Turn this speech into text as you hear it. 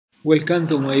Welcome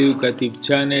to my educative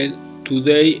channel.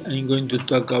 Today I'm going to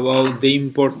talk about the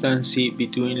importance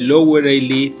between lower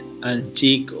eyelid and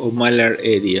cheek or malar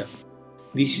area.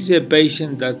 This is a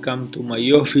patient that came to my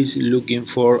office looking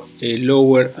for a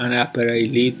lower and upper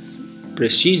eyelid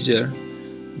procedure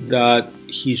that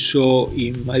he saw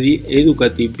in my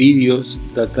educative videos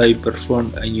that I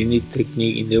performed a unique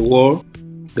technique in the world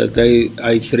that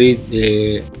I treat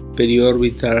the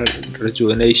periorbital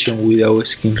rejuvenation without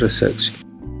skin resection.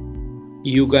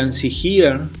 You can see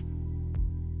here,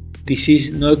 this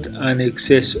is not an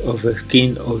excess of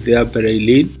skin of the upper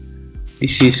eyelid.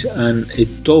 This is an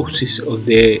etosis of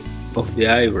the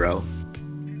eyebrow.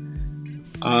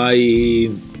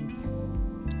 I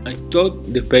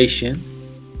taught the patient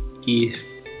if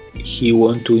he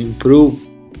want to improve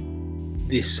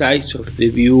the size of the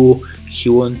view, he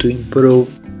want to improve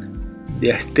the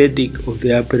aesthetic of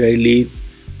the upper eyelid,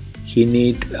 he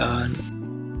need an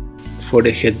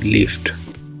forehead lift.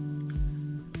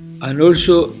 And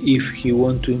also if he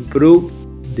want to improve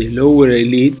the lower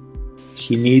eyelid,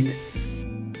 he need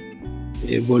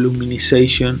a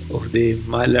voluminization of the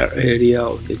malar area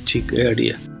of the cheek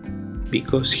area,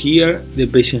 because here the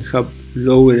patient have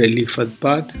lower eyelid fat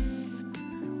pad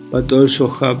but also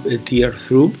have a tear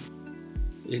through,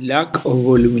 a lack of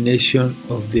volumination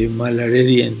of the malar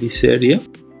area in this area.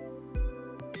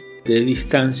 The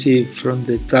distance from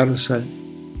the tarsal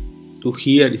to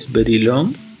here is very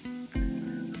long.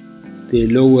 The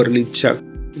lower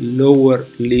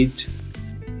lid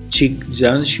cheek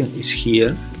junction is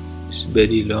here, it's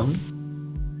very long,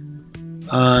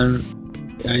 and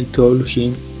I told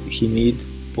him he need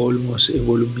almost a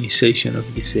voluminization of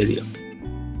this area.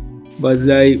 But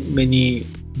like many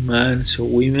men or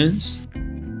women,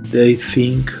 they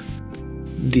think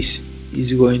this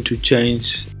is going to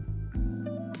change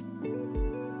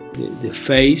the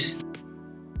face.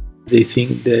 They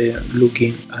think they are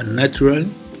looking unnatural.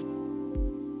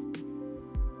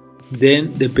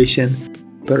 Then the patient,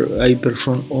 I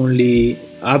perform only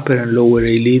upper and lower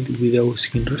eyelid without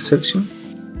skin resection.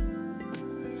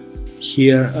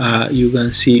 Here you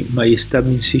can see my stab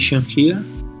incision here.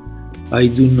 I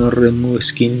do not remove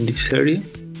skin in this area,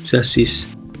 just is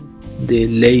the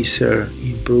laser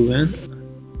improvement.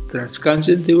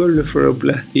 Transconjunctival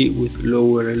blepharoplasty with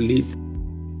lower eyelid.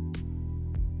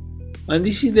 And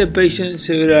this is the patient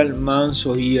several months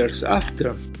or years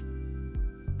after.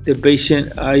 The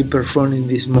patient I perform in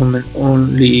this moment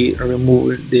only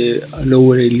remove the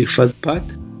lower eyelid fat pad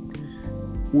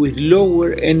with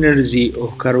lower energy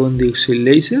of carbon dioxide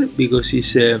laser, because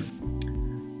it's a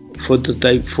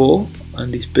phototype 4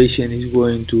 and this patient is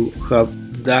going to have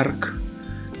dark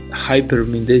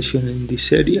hyperpigmentation in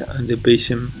this area, and the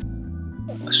patient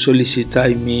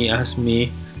solicited me, asked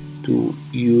me to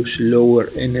use lower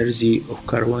energy of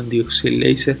carbon dioxide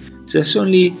laser, just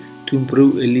only to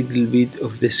improve a little bit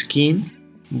of the skin,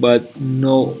 but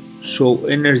no so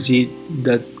energy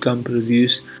that can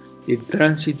produce a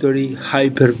transitory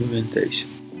hyperpigmentation.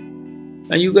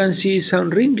 And you can see some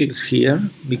wrinkles here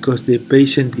because the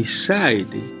patient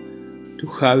decided to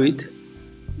have it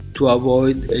to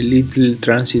avoid a little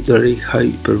transitory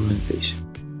hyperpigmentation.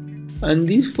 And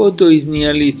this photo is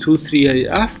nearly 2-3 years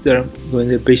after, when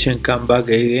the patient come back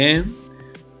again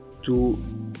to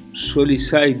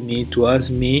solicit me, to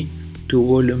ask me to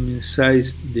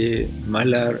voluminize the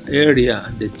malar area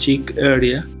and the cheek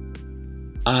area,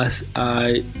 as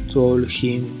I told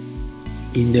him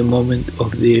in the moment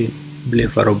of the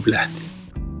blefaroplasty.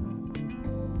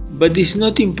 But it's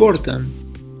not important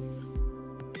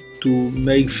to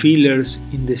make fillers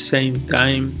in the same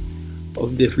time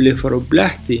of the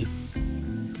blefaroplasty.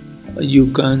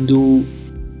 You can do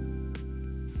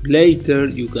later,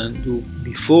 you can do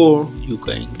before, you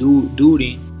can do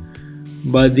during,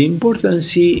 but the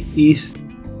importance is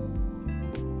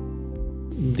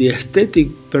the aesthetic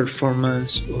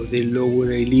performance of the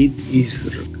lower eyelid is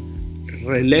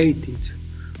related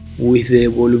with the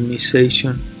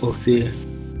volumization of the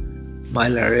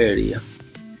malar area.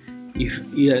 If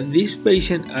in this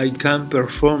patient I can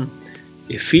perform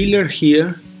a filler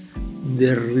here,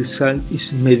 the result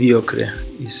is mediocre.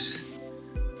 It's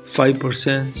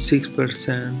 5%,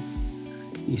 6%,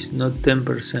 it's not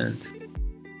 10%.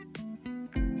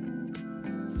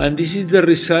 And this is the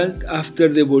result after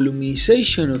the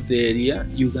volumization of the area.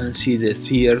 You can see the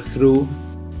tear through,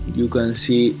 you can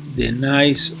see the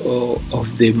nice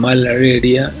of the malar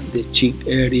area, the cheek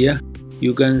area.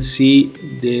 You can see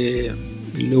the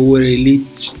lower eyelid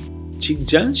cheek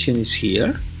junction is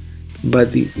here,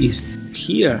 but it is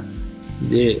here.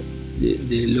 The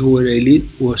lower eyelid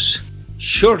was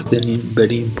shortening,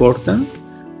 very important,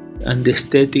 and the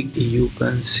aesthetic, you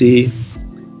can see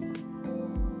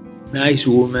nice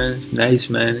women, nice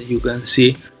men, you can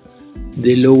see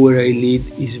the lower eyelid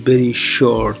is very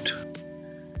short,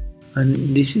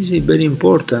 and this is very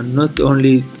important. Not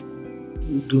only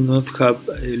do not have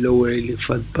a lower eyelid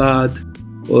fat pad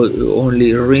or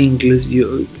only wrinkles,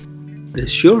 the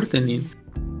shortening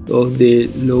of the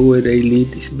lower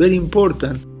eyelid is very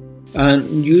important,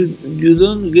 and you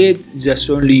don't get just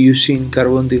only using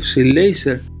carbon dioxide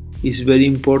laser. It's very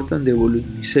important, the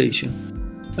voluminization,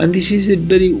 and this is a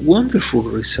very wonderful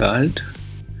result.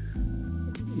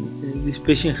 This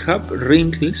patient have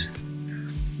wrinkles,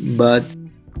 but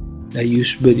I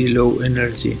use very low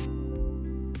energy,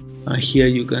 and here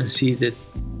you can see that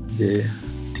the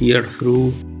tear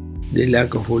through the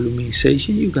lack of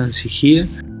voluminization. You can see here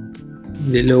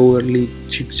the lower lid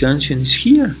cheek junction is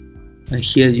here, and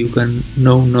here you can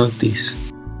now notice.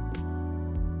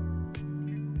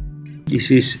 This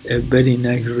is a very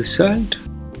nice result.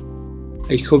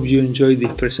 I hope you enjoyed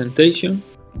this presentation.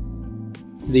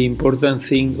 The important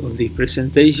thing of this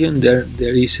presentation, there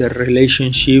is a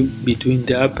relationship between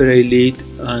the upper eyelid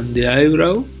and the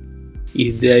eyebrow.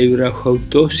 If the eyebrow has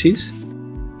ptosis,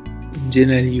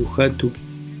 generally you have to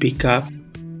pick up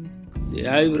the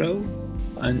eyebrow,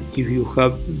 and if you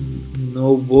have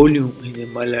no volume in the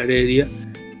malar area,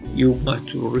 you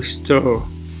must restore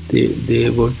the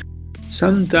volume.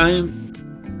 Sometimes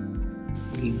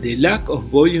the lack of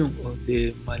volume of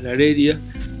the malar area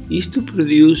is to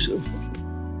produce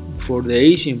for the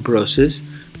aging process,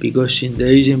 because in the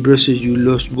aging process you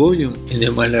lose volume in the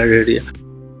malar area.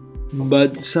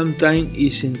 But sometimes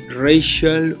it's a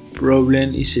racial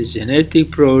problem, it's a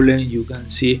genetic problem. You can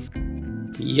see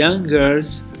young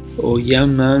girls or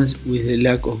young men with a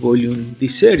lack of volume in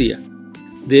this area.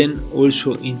 Then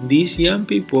also in these young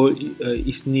people,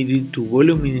 it's needed to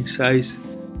voluminize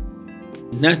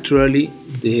naturally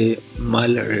the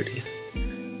malar area.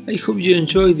 I hope you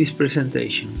enjoyed this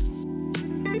presentation.